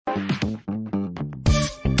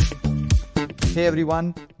Hey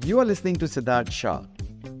everyone, you are listening to Siddharth Shah.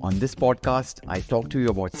 On this podcast, I talk to you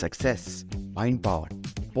about success, mind power,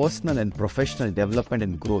 personal and professional development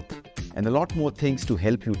and growth, and a lot more things to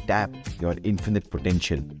help you tap your infinite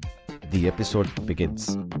potential. The episode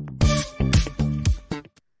begins.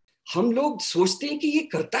 हम लोग सोचते हैं कि ये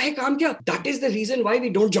करता है काम क्या? That is the reason why we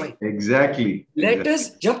don't join. Exactly. Let us,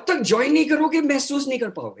 जब तक ज्वाइन नहीं करोगे महसूस नहीं कर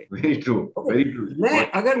पाओगे. Very true. Very true.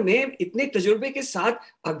 मैं इतने तजुर्बे के साथ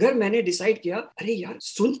अगर मैंने डिसाइड किया, अरे यार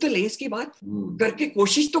सुन तो ले इसकी बात, करके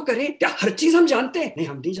कोशिश तो करें. क्या हर चीज हम जानते हैं? नहीं,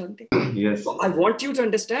 हम नहीं जानते. Yes. So I want you to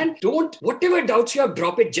understand. Don't, whatever doubts you have,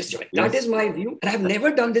 drop it. Just join. That is my view. And I have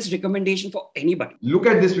never done this recommendation for anybody. Look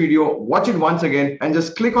at this video, watch it once again, and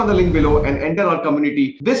just click on the link below and enter our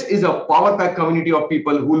community. This is a power pack community of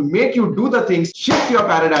people who will make you do the things, shift your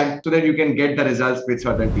paradigm so that you can get the results with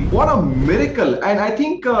certainty. What a miracle. And I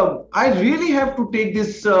think I really have to take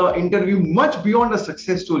this interview much beyond a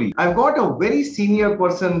success story. I've got a very senior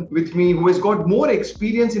person with me who has got more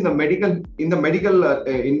experience in the medical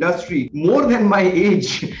industry, more than my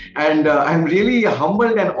age. And I'm really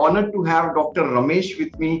humbled and honored to have Dr. Ramesh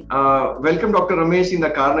with me. Welcome, Dr. Ramesh, in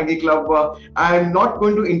the Carnegie Club. I'm not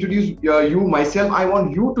going to introduce you myself. I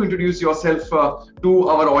want you to introduce yourself to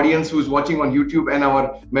our audience who is watching on YouTube and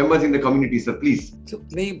our members in the community, sir. Please. So,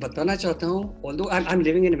 मैं बताना चाहता हूँ, although I'm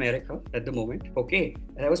living in America at the moment, okay,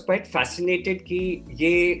 and I was quite fascinated कि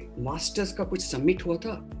ये masters का कुछ submit हुआ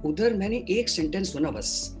था. उधर मैंने एक सेंटेंस सुना बस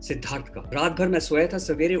सिद्धार्थ का. रात भर मैं सोया था,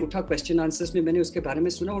 सवेरे उठा, क्वेश्चन आंसर्स में मैंने उसके बारे में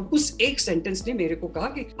सुना और उस एक सेंटेंस ने मेरे को कहा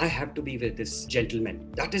कि I have to be with this gentleman.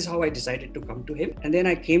 That is how I decided to come to him. And then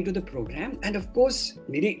I came to the program. And of course,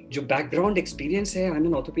 मेरी जो background experience है, I'm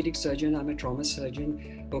an orthopedic surgeon, I'm a trauma surgeon.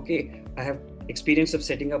 Okay, I have experience of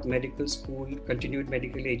setting up medical school, continued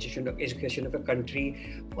medical education of a country.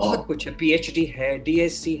 बहुत कुछ है, PhD है,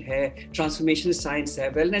 DSc है, transformational science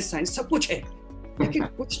है, wellness science, सब कुछ है. लेकिन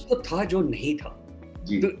कुछ तो था जो नहीं था.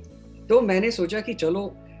 तो मैंने सोचा कि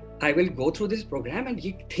चलो I will go through this program and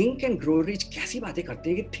ये think and grow rich कैसी बातें करते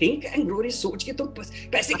हैं कि think and grow rich सोच के तुम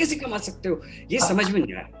पैसे कैसे कमा सकते हो, ये समझ में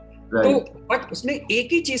नहीं आया. तो बट उसने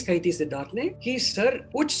एक ही चीज कही थी सिद्धार्थ ने कि सर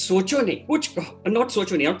कुछ सोचो नहीं, कुछ नॉट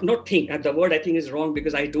सोचो नहीं, not think. The word I think is wrong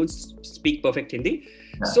because I don't speak perfect Hindi.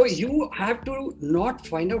 So you have to not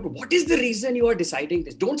find out what is the reason you are deciding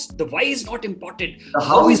this. The why is not important. The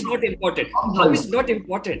how is not important. How is not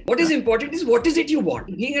important. What is important is what is it you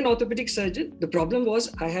want. Being an orthopedic surgeon, the problem was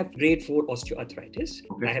I have grade 4 osteoarthritis.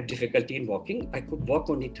 Okay. I have difficulty in walking. I could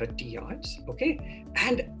walk only 30 yards. Okay.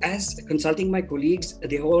 And as consulting my colleagues,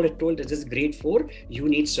 they all had told this is grade 4.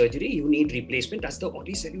 You need surgery. You need replacement. That's the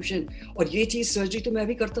only solution. और ये चीज surgery तो मैं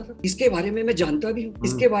भी करता था. इसके बारे में मैं जानता भी हूँ.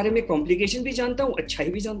 इसके बारे में कॉम्प्लिकेशन भी जानता हूँ, अच्छा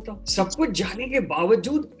भी जानता हूँ. सब कुछ जानने के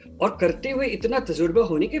बावजूद और करते हुए इतना तजुर्बा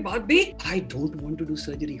होने के बाद भी I don't want to do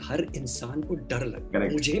surgery. हर इंसान को डर लगता है,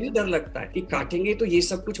 मुझे भी डर लगता है कि काटेंगे तो ये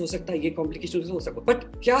सब कुछ हो सकता है, ये कॉम्प्लिकेशन हो सकता है. बट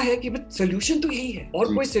क्या है कि सोल्यूशन तो यही है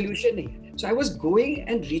और कोई सोल्यूशन नहीं है. सो I was going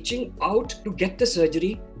and reaching out to get the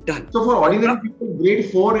surgery done. So for ordinary people, grade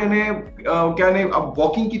 4 and अब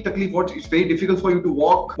walking की तकलीफ, it's very difficult for you to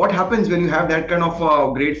walk. What happens when you have that kind of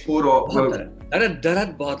grade 4 or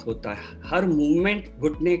दर्द बहुत होता है. हर movement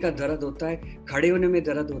घुटने का दर्द होता है, खड़े होने में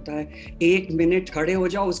दर्द होता है. 1 मिनट खड़े हो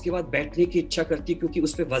जाओ, उसके बाद बैठने की इच्छा करती क्योंकि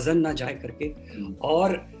उस पे वजन ना जाए करके.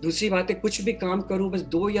 और दूसरी बात है, कुछ भी काम करूं बस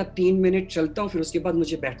 2 या 3 मिनट चलता हूं, फिर उसके बाद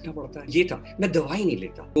मुझे बैठना पड़ता है. ये था. मैं दवाई नहीं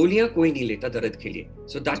लेता, गोलियां कोई नहीं लेता दर्द के लिए.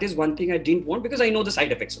 So that is one thing I didn't want because I know the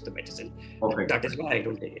side effects of the medicine. That is why I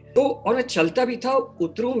don't take it. तो और मैं चलता भी था.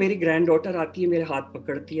 उतरूं, मेरी ग्रैंड डॉटर आती है, मेरे हाथ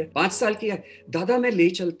पकड़ती है, 5 साल की है. दादा मैं ले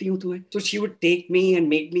चलती हूं तुम्हें. So she would take me and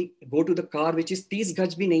make me go to the car which is 30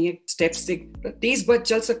 गज भी नहीं है, स्टेप्स से 30 गज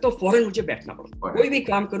चल सकता हूं, फौरन मुझे बैठना पड़ता. कोई भी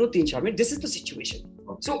काम करूं 3-4 minute. This is the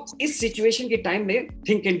situation. So इस सिचुएशन के टाइम में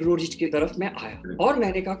थिंक एंड ग्रो रिच की तरफ मैं आया और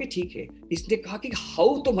मैंने कहा कि ठीक है. इसने कहा कि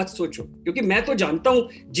हाउ तो मत सोचो, क्योंकि मैं तो जानता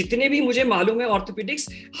हूं जितने भी मुझे मालूम है ऑर्थोपेडिक्स,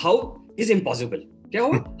 हाउ इज इम्पॉसिबल. क्या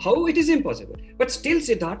हुआ? How it is impossible. But still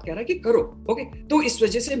Siddharth कह रहा है कि करो. ओके. तो इस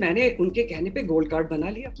वजह से मैंने उनके कहने पे गोल्ड कार्ड बना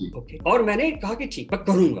लिया. ओके. और मैंने कहा कि ठीक, मैं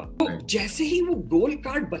करूंगा. तो जैसे ही वो गोल्ड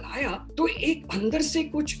कार्ड बनाया तो एक अंदर से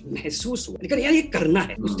कुछ महसूस हुआ, लेकिन यार ये करना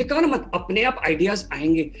है. उसने कहा ना, मत अपने आप आइडियाज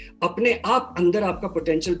आएंगे, अपने आप अंदर आपका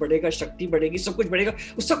पोटेंशियल बढ़ेगा, शक्ति बढ़ेगी, सब कुछ बढ़ेगा.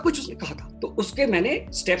 वो सब कुछ उसने कहा था. तो उसके मैंने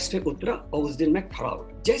स्टेप्स पे उतरा और उस दिन मैं खड़ा हुआ.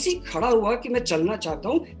 जैसे ही खड़ा हुआ कि मैं चलना चाहता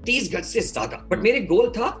हूँ 30 गज से ज्यादा, बट मेरे गोल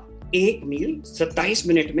था 1 मील 27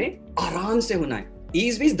 मिनट में आराम से होना है.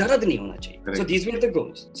 ईज मींस दर्द नहीं होना चाहिए. So these were the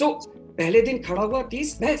goals. सो पहले दिन खड़ा हुआ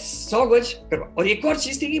 30, मैं 100 गज करवा. और एक और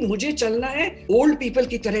चीज थी कि मुझे चलना है ओल्ड पीपल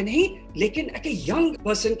की तरह नहीं, लेकिन एक यंग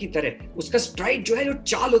पर्सन की तरह उसका स्ट्राइड जो है, जो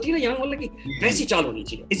चाल होती है ना यंग वाले की, वैसी चाल होनी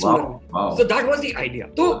चाहिए इस उम्र में। So that was the idea.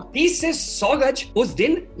 तो 30 से 100 गज उस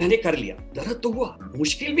दिन मैंने कर लिया। दर्द तो हुआ,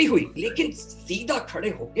 मुश्किल भी हुई, लेकिन सीधा खड़े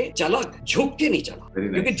होके चला, झुक के नहीं चला,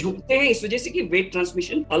 क्योंकि झुकते हैं इस वजह से कि वेट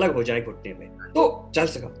ट्रांसमिशन अलग हो जाए घुटने में। तो चल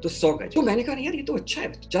सका तो 100 गज। तो मैंने कहा यार ये तो अच्छा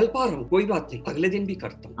है, चल पा रहा हूँ, कोई बात नहीं, अगले दिन भी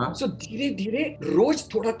करता हूँ। सो धीरे धीरे रोज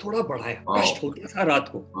थोड़ा थोड़ा बढ़ाया। कष्ट होता था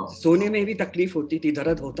रात को, सोने में भी तकलीफ होती थी,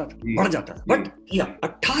 दर्द होता था, बढ़ जाता था, बट किया।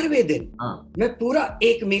 18वें दिन मैं पूरा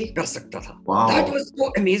 1 मील कर सकता था। That was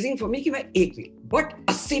so amazing for me कि मैं 1 मील, बट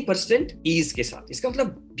 80% ईज के साथ। इसका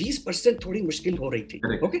मतलब 20% थोड़ी मुश्किल हो रही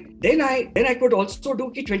थी। Okay, then I could also do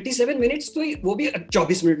कि 27 मिनट्स, तो वो भी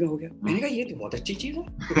 24 मिनट में हो गया। मैंने कहा ये तो बहुत अच्छी चीज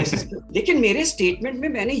है। लेकिन मेरे स्टेटमेंट में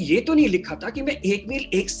मैंने ये तो नहीं लिखा था कि मैं 1 मील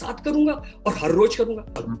एक साथ करूंगा और हर रोज करूंगा।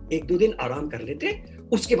 1-2 दिन आराम कर लेते,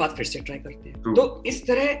 उसके बाद फिर से ट्राई करते हैं। तो इस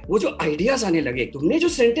तरह वो जो आइडियाज आने लगे। तुमने जो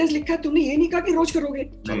सेंटेंस लिखा है, तुमने ये नहीं कहा कि रोज करोगे,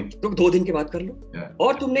 तुम 2 दिन के बाद कर लो।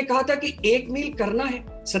 और तुमने कहा था कि 1 मील करना है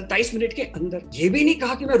 27 मिनट के अंदर, ये भी नहीं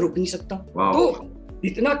कहा कि मैं रुक नहीं सकता। तो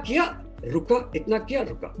इतना किया, रुका, इतना किया,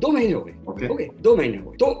 रुका। 2 महीने हो गए। ओके, 2 महीने हो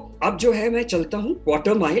गए। तो अब जो है मैं चलता हूँ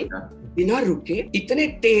क्वार्टर माइल बिना रुके, इतने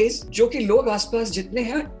तेज जो कि लोग आसपास जितने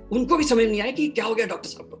हैं उनको भी समझ नहीं आया कि क्या हो गया डॉक्टर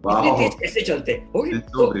साहब को, इतने तेज कैसे चलते हैं। ओके,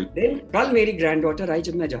 तो देन कल मेरी ग्रैंड डॉटर आई,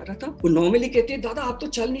 जब मैं जा रहा था, वो नॉर्मली कहती है दादा आप तो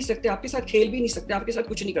चल नहीं सकते, आपके साथ खेल भी नहीं सकते, आपके साथ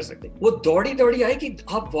कुछ नहीं कर सकते। वो दौड़ी दौड़ी आई कि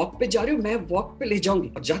आप वॉक पे जा रहे हो, मैं वॉक पे ले जाऊंगी।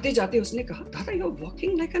 और जाते जाते उसने कहा दादा you are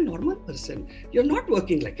walking like a normal person, you are not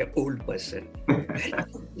working like a old person,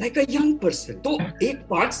 like a young person. तो एक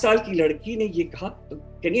 5 साल की लड़की ने ये कहा।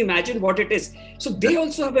 Can you imagine what it is? So they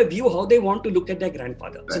also have a view how they want to look at their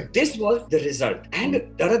grandfather. Right. So this was the result. And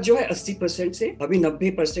दर्द जो है 80% से अभी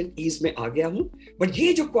 90% ईज में आ गया हूँ। बट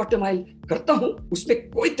ये जो क्वार्टर माइल करता हूँ उसमें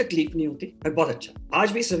कोई तकलीफ नहीं होती, बहुत अच्छा।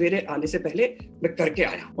 आज भी सवेरे आने से पहले मैं करके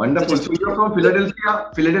आया हूँ। Wonderful. So you're from Philadelphia.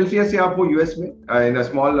 Philadelphia से आप हो US में, in a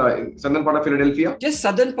small southern part of Philadelphia. Just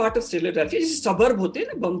southern part of Philadelphia, जैसे suburb होते हैं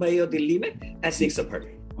ना बम्बई और दिल्ली में, ऐसे एक suburb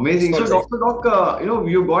है। Amazing. So Dr. Doc,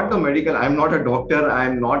 you got the medical. I'm not a doctor.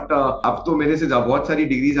 I'm not. अब तो मेरे से बहुत सारी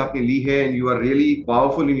डिग्रीज आपने ली है, and you are really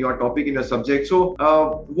powerful in your topic, in your subject. So,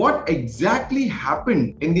 what exactly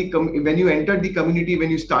happened in the when you entered the community,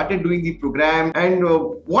 when you started doing the program, and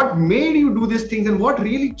what made you do these things, and what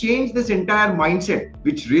really changed this entire mindset,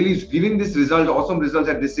 which really is giving this result, awesome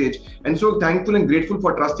results at this age? And so thankful and grateful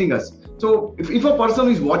for trusting us. So, if a person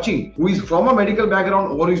is watching who is from a medical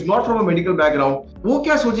background or is not from a medical background, वो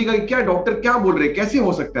क्या सोचेगा कि क्या doctor क्या बोल रहे हैं, कैसे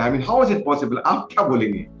हो सकता है? I mean, how is it possible? आप क्या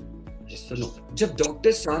बोलेंगे? सुनो, जब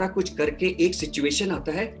डॉक्टर सारा कुछ करके एक सिचुएशन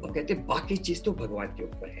आता है और कहते हैं बाकी चीज तो भगवान के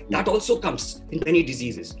ऊपर है। That also comes in many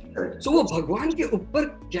diseases. So वो भगवान के ऊपर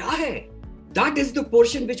क्या है? That is the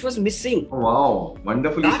portion which was missing. Oh, wow,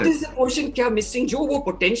 wonderfully said. That is the portion क्या missing, जो वो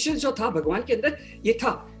potential जो था भगवान के अंदर, ये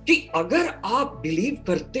था कि अगर आप बिलीव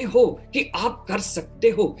करते हो कि आप कर सकते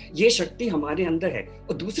हो, ये शक्ति हमारे अंदर है।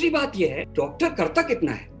 और दूसरी बात ये है, डॉक्टर करता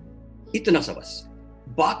कितना है, इतना सा बस,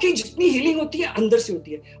 बाकी जितनी हीलिंग होती है अंदर से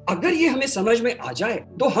होती है। अगर ये हमें समझ में आ जाए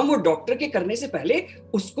तो हम वो डॉक्टर के करने से पहले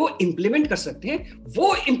उसको इंप्लीमेंट कर सकते हैं।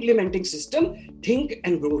 वो implementing system think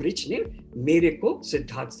and grow rich ने मेरे को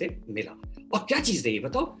सिद्धार्थ से मिला। और क्या चीज है ये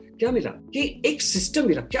बताओ, क्या मिला? कि एक सिस्टम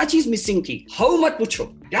मिला। क्या चीज मिसिंग थी? हाउ मत पूछो,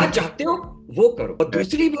 क्या चाहते हो वो करो। और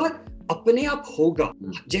दूसरी बात, अपने आप होगा,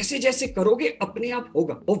 जैसे जैसे करोगे अपने आप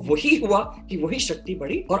होगा। और वही हुआ कि वही शक्ति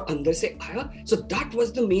बढ़ी और अंदर से आया। So that was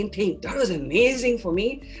the main thing, that was amazing for me.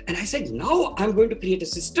 And I said now I am going to create a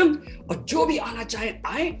system, और जो भी आना चाहे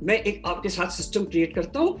आए, मैं एक आपके साथ सिस्टम क्रिएट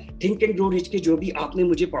करता हूँ। थिंक एंड ग्रो रिच के जो भी आपने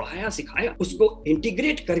मुझे पढ़ाया सिखाया, उसको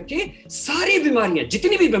इंटीग्रेट करके सारी बीमारियां,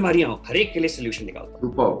 जितनी भी बीमारियां हो, हर एक के लिए सोल्यूशन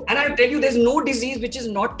निकालता हूँ। And I tell you there is no disease which is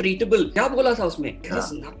not treatable. क्या बोला था उसमें? There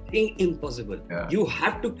is nothing impossible. You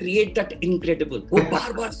have to create that incredible. वो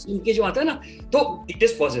बार बार सुन के जो आता है ना, तो इट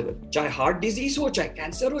इज पॉसिबल। चाहे हार्ट डिजीज हो, चाहे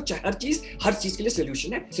कैंसर हो, चाहे हर चीज के लिए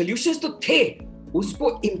सोल्यूशन है। सोल्यूशंस तो थे, उसको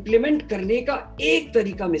इंप्लीमेंट करने का एक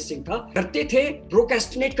तरीका मिसिंग था। करते थे,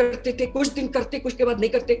 प्रोक्रेस्टिनेट करते थे, कुछ दिन करते, कुछ के बाद नहीं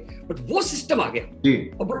करते, बट वो सिस्टम आ गया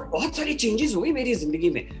और बहुत सारी चेंजेस हुई मेरी जिंदगी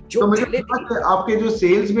में। जो तो पहले आपके जो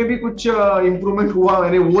सेल्स में भी कुछ इंप्रूवमेंट हुआ,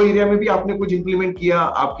 यानी वो एरिया में भी आपने कुछ इंप्लीमेंट किया,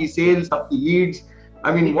 आपकी सेल्स, आपकी leads,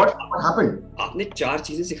 I mean what happened? आपने 4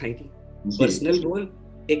 चीजें सिखाई थी, पर्सनल गोल,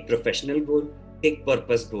 एक प्रोफेशनल गोल, एक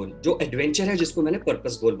पर्पस गोल, जो एडवेंचर है जिसको मैंने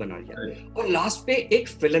पर्पस गोल बना लिया, और लास्ट पे एक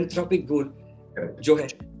फिलैंथ्रोपिक गोल जो है।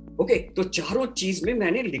 ओके, तो चारों चीज में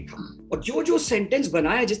मैंने लिखा, और जो जो सेंटेंस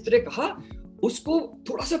बनाया, जिस तरह कहा, उसको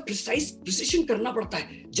थोड़ा सा प्रिसिशन करना पड़ता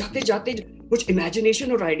है। जाते जाते कुछ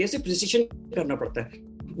इमेजिनेशन और आइडिया से प्रिसिशन करना पड़ता है,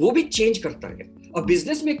 वो भी चेंज करता है। और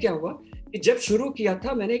बिजनेस में क्या हुआ कि जब शुरू किया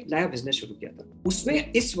था, मैंने एक नया बिजनेस शुरू किया था।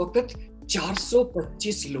 उसमें इस वक्त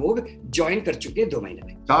 425 लोग ज्वाइन कर चुके हैं 2 महीने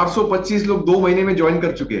में। 425 लोग 2 महीने में ज्वाइन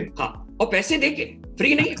कर चुके हैं। हाँ, और पैसे देके,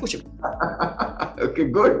 फ्री नहीं है कुछ। Okay,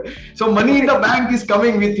 good. So money in the bank is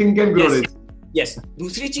coming with Think and Grow Rich. Yes.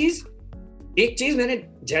 दूसरी चीज, एक चीज मैंने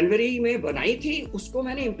जनवरी में बनाई थी, उसको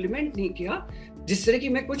मैंने इम्प्लीमेंट नहीं किया, जिस तरह की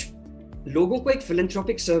मैं कुछ लोगों को एक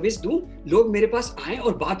फिलैंथ्रोपिक सर्विस दूं, लोग मेरे पास आए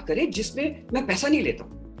और बात करें जिसमें मैं पैसा नहीं लेता।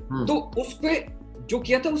 तो उसपे जो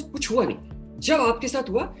किया था उस कुछ हुआ नहीं। जब आपके साथ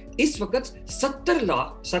हुआ, इस वक्त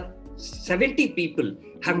 70 people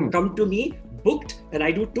have come to me booked and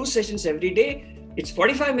I do 2 sessions every day. It's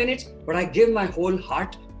 45 minutes, but I give my whole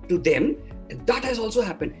heart to them. And that has also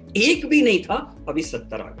happened. एक भी नहीं था, अभी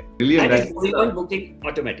 70 आ गए। Brilliant. And it's going booking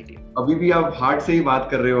automatically. अभी भी आप heart से ही बात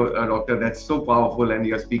कर रहे हो doctor, that's so powerful and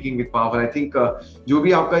you are speaking with power. I think जो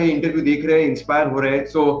भी आपका ये इंटरव्यू देख रहे हैं इंस्पायर हो रहे हैं।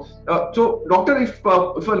 So doctor, if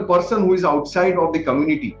a person who is outside of the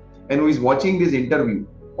community and who is watching this interview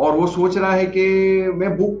और वो सोच रहा है कि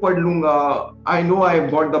मैं बुक पढ़ लूंगा, I know I have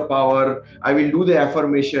got the power, I will do the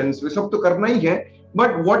affirmations, वो सब तो करना ही है,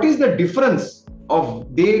 but what is the difference of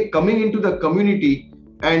they coming into the community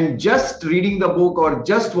and just reading the book or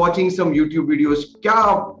just watching some YouTube videos?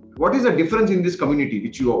 What is the difference in this community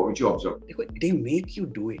which you observe? They make you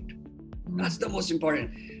do it. That's the most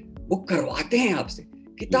important. वो करवाते हैं आपसे।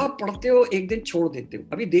 किताब पढ़ते हो, एक दिन छोड़ देते हो।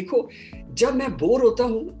 अभी देखो, जब मैं बोर होता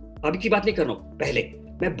हूँ, अभी की बात नहीं कर रहा हूँ, पहले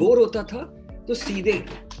मैं बोर होता था तो सीधे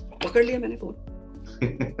पकड़ लिया मैंने फोन,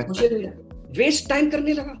 वेस्ट टाइम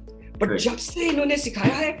करने लगा। बट जब से इन्होंने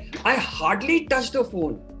सिखाया है, I hardly touch the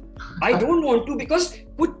phone, I don't want to, because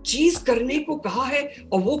कुछ चीज करने को कहा है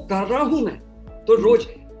और वो कर रहा हूं मैं। तो रोज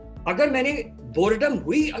अगर मैंने बोर्डम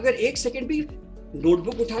हुई, अगर 1 सेकंड भी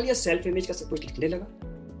नोटबुक उठा लिया, सेल्फ इमेज का सब कुछ लिखने लगा।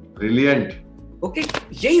 ब्रिलियंट। ओके,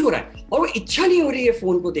 यही हो रहा है। और वो इच्छा नहीं हो रही है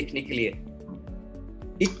फोन को देखने के लिए,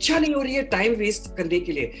 इच्छा नहीं हो रही है टाइम वेस्ट करने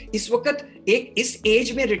के लिए। इस वक्त इस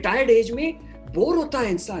एज में, रिटायर्ड एज में बोर होता है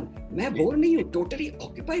इंसान। मैं बोर नहीं हूँ, टोटली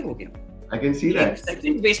ऑक्यूपाई हो गया। I can see that.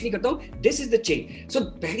 Second waste नहीं करता हूँ। This is the change. सो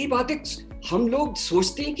पहली बात है, हम लोग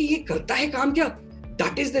सोचते हैं कि ये करता है काम क्या,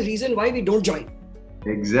 that is the reason why we don't join.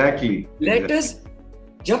 Exactly. Let us,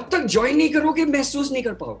 जब तक ज्वाइन नहीं करोगे महसूस नहीं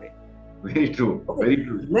कर पाओगे। Very true, very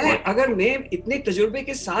true. मैं इतने तजुर्बे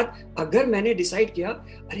के साथ अगर मैंने डिसाइड किया,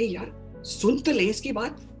 अरे यार सुन तो ले इसकी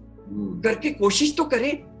बात, करके कोशिश तो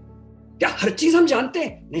करें। क्या हर चीज हम जानते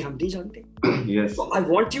हैं? नहीं, हम नहीं जानते। Yes. So I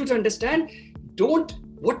want you to understand, don't,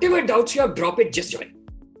 whatever doubts you have, drop it, just join.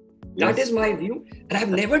 That is my view, and I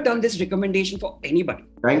have never done this recommendation for anybody.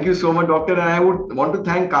 Thank you so much, doctor, and I would want to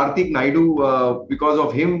thank Karthik Naidu, because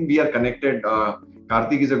of him we are connected.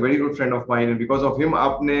 Karthik is a very good friend of mine, and because of him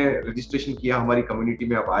आपने registration किया, हमारी community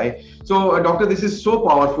में आप आए। So doctor, this is so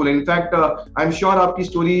powerful. In fact, I'm sure आपकी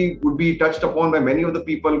story would be touched upon by many of the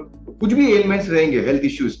people. कुछ भी ailments रहेंगे, health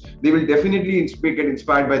issues, they will definitely get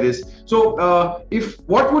inspired by this. So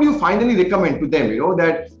what would you finally recommend to them? You know,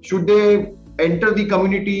 that should they enter the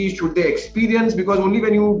community, should they experience, because only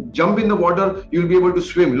when you jump in the water you'll be able to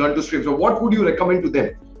swim, learn to swim. So what would you recommend to them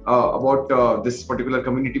about this particular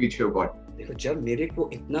community which you have got? देखो, जब मेरे को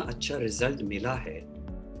इतना अच्छा result मिला है,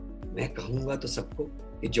 मैं कहूंगा तो सबको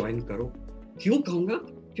ये ज्वाइन करो। क्यों कहूंगा?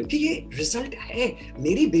 क्योंकि ये रिजल्ट है।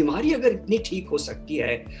 मेरी बीमारी अगर इतनी ठीक हो सकती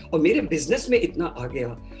है और मेरे बिजनेस में इतना आ गया,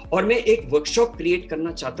 और मैं एक वर्कशॉप क्रिएट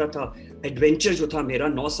करना चाहता था, एडवेंचर जो था मेरा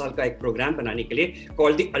 9 साल का एक प्रोग्राम बनाने के लिए,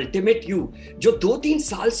 कॉल्ड द अल्टीमेट यू, जो 2-3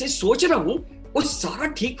 साल से सोच रहा हूं, वो सारा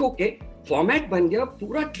ठीक होके फॉर्मेट बन गया,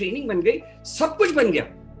 पूरा ट्रेनिंग बन गई, सब कुछ बन गया।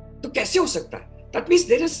 तो कैसे हो सकता है? That means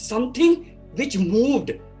there is something which moved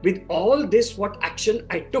with all this what action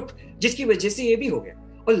I took, जिसकी वजह से ये भी हो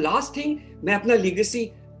गया। और लास्ट थिंग, मैं अपना लीगेसी,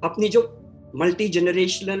 अपनी जो मल्टी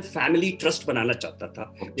जनरेशनल फैमिली ट्रस्ट बनाना चाहता था।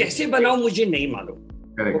 कैसे बनाऊं मुझे नहीं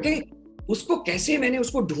मालूम। ओके, उसको कैसे मैंने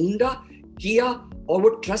उसको ढूंढा, किया, और वो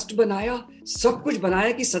ट्रस्ट बनाया, सब कुछ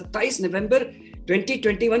बनाया कि 27 नवंबर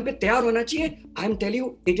 2021 पे तैयार होना चाहिए। I am tell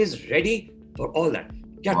you, it is ready for all that.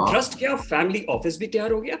 क्या ट्रस्ट, क्या फैमिली ऑफिस भी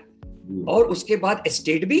तैयार हो गया, और उसके बाद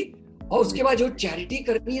एस्टेट भी, और उसके बाद जो चैरिटी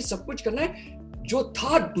करनी है, सब कुछ करना है। जो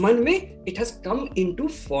था मन में, it has come into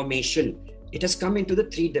formation, it has come into the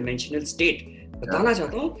 3-dimensional state. बताना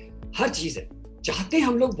चाहता हूँ, हर चीज है। चाहते हैं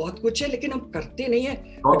हम लोग बहुत कुछ है, लेकिन हम करते नहीं है।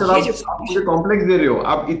 डॉक्टर, आप मुझे कॉम्प्लेक्स दे रहे हो।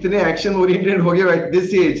 आप इतने एक्शन ओरिएंटेड हो गए at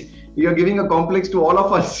this age, you are giving a complex to all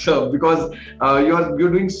of us because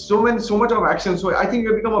you're doing so much of action. So I think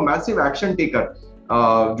you have become a massive action taker.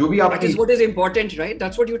 जो भी आप, that is what is important, right?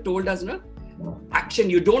 That's what you told us, na? Action.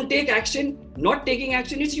 You don't take action. Not taking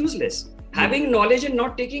action is useless. Having knowledge and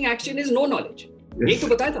not taking action is no knowledge. यही तो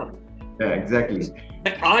बताया था। Yeah, exactly.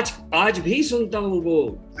 आज भी सुनता हूँ वो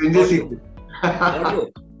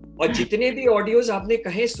और जितने भी ऑडियोज आपने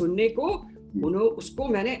कहे सुनने को, उसको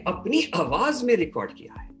मैंने अपनी आवाज में रिकॉर्ड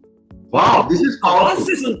किया है। Wow, this is आवाज powerful.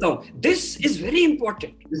 से सुनता हूँ। This is very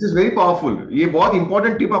important. This is very powerful. ये बहुत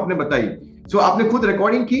important टिप आपने बताई। So आपने खुद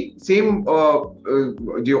रिकॉर्डिंग की सेम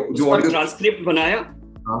जो ऑडियो ट्रांसक्रिप्ट बनाया,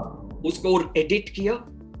 हाँ, उसको एडिट किया,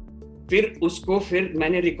 फिर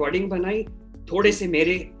मैंने रिकॉर्डिंग बनाई थोड़े से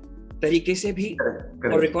मेरे तरीके से भी,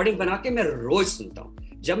 और रिकॉर्डिंग बना के मैं रोज सुनता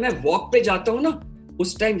हूँ। जब मैं वॉक पे जाता हूँ ना,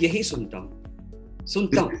 उस टाइम यही सुनता हूँ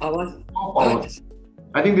आवाज।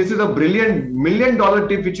 I think this is a brilliant $1 million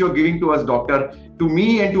tip which you're giving to us, doctor, to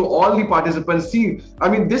me and to all the participants. See, I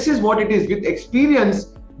mean, this is what it is. With experience,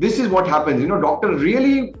 this is what happens. Doctor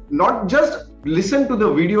really not just listened to the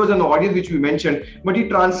videos and the audios which we mentioned, but he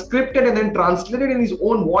transcribed and then translated in his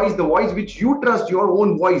own voice, the voice which you trust, your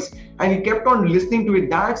own voice, and he kept on listening to it.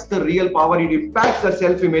 That's the real power. It impacts the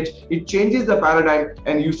self-image, it changes the paradigm,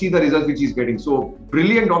 and you see the results which he's getting. So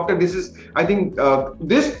brilliant, doctor. This is, I think,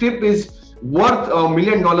 this tip is worth $1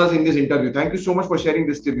 million in this interview. Thank you so much for sharing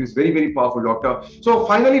this tip. It's very, very powerful, doctor. So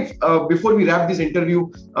finally, before we wrap this interview,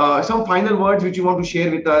 some final words which you want to share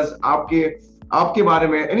with us, आपके बारे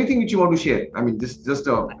में, anything which you want to share. I mean, this just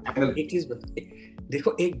a final. एक चीज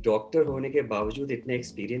देखो, एक doctor होने के बावजूद इतने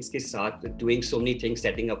एक्सपीरियंस के साथ doing so many things,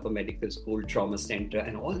 setting up a medical school, trauma center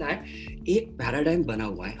and all that, एक पैराडाइम बना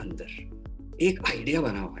हुआ है अंदर, एक आइडिया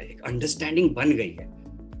बना हुआ है, एक अंडरस्टैंडिंग बन गई है,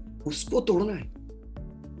 उसको तोड़ना है।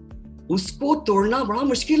 उसको तोड़ना बड़ा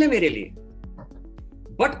मुश्किल है मेरे लिए,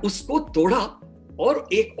 बट उसको तोड़ा और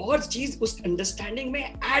एक और चीज उस अंडरस्टैंडिंग में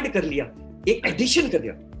ऐड कर लिया, एक एडिशन कर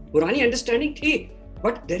दिया। पुरानी अंडरस्टैंडिंग थी,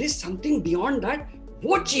 but there is something beyond that,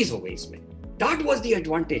 वो चीज हो गई इसमें, दैट वाज द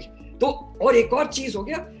एडवांटेज। तो और एक और चीज हो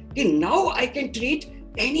गया कि now I can treat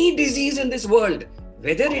any disease in this world,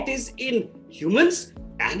 whether it is in humans,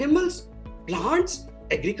 animals, plants,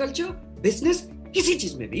 agriculture, business, किसी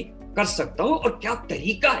चीज में भी कर सकता हूं, और क्या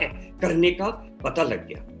तरीका है करने का पता लग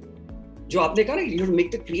गया। जो आपने कहा ना, you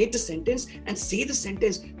make the create the sentence and say the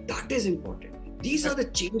sentence, that is important. These are the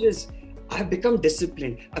changes. I have become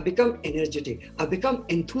disciplined, I've become energetic, I've become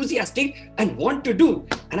enthusiastic and want to do,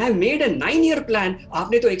 and I made a 9-year plan.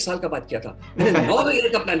 आपने तो 1 साल का बात किया था, मैंने 9 year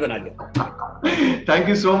का plan बना लिया। Thank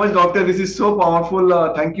you so much, doctor. This is so powerful.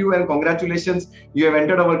 Thank you and congratulations. You have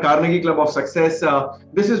entered our Carnegie Club of Success.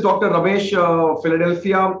 This is Dr. Ramesh,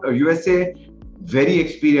 Philadelphia, USA. Very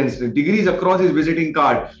experienced, degrees across his visiting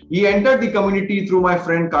card. He entered the community through my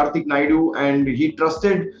friend Karthik Naidu, and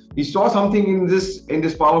he saw something in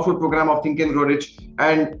this powerful program of Think and Grow Rich,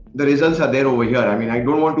 and the results are there over here. I mean, I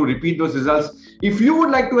don't want to repeat those results. If you would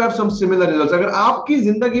like to have some similar results, अगर आपकी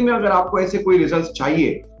जिंदगी में अगर आपको ऐसे कोई results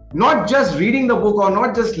चाहिए, not just reading the book or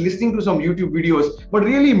not just listening to some YouTube videos, but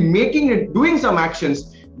really making it, doing some actions,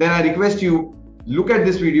 then I request you, look at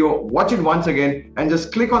this video, watch it once again, and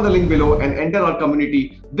just click on the link below and enter our community.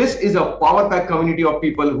 This is a power pack community of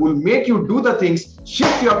people who will make you do the things,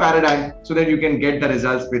 shift your paradigm so that you can get the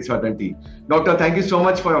results with certainty. Doctor, thank you so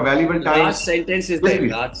much for your valuable time. Last sentence is there.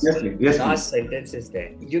 Last sentence is there.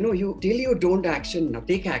 Till you don't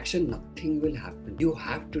take action, nothing will happen. You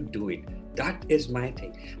have to do it. That is my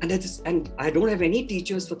thing. And I don't have any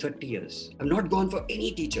teachers for 30 years. I'm not gone for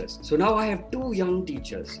any teachers. So now I have 2 young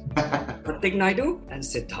teachers, Karthik Naidu and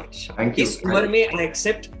Siddharth Shah. Thank you. Is umar mein I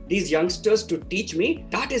accept these youngsters to teach me.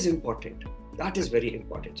 That is important. That is very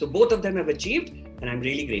important. So both of them have achieved, and I'm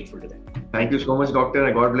really grateful to them. Thank you so much, doctor,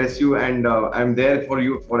 and God bless you. And I'm there for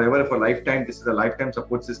you forever, for lifetime. This is a lifetime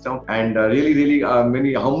support system, and really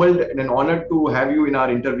very humbled and honored to have you in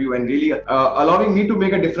our interview, and really allowing me to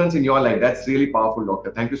make a difference in your life. That's really powerful,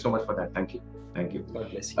 doctor. Thank you so much for that. Thank you. Thank you. God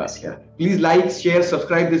bless you. Yeah. Please like, share,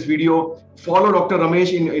 subscribe this video. Follow Dr.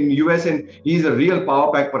 Ramesh in US, and he's a real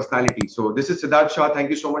power pack personality. So this is Siddharth Shah.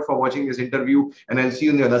 Thank you so much for watching this interview, and I'll see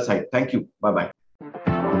you on the other side. Thank you. Bye-bye.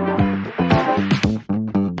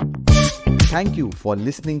 Thank you for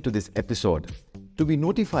listening to this episode. To be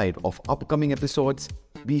notified of upcoming episodes,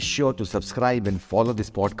 be sure to subscribe and follow this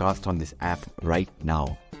podcast on this app right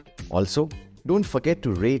now. Also, don't forget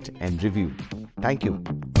to rate and review. Thank you.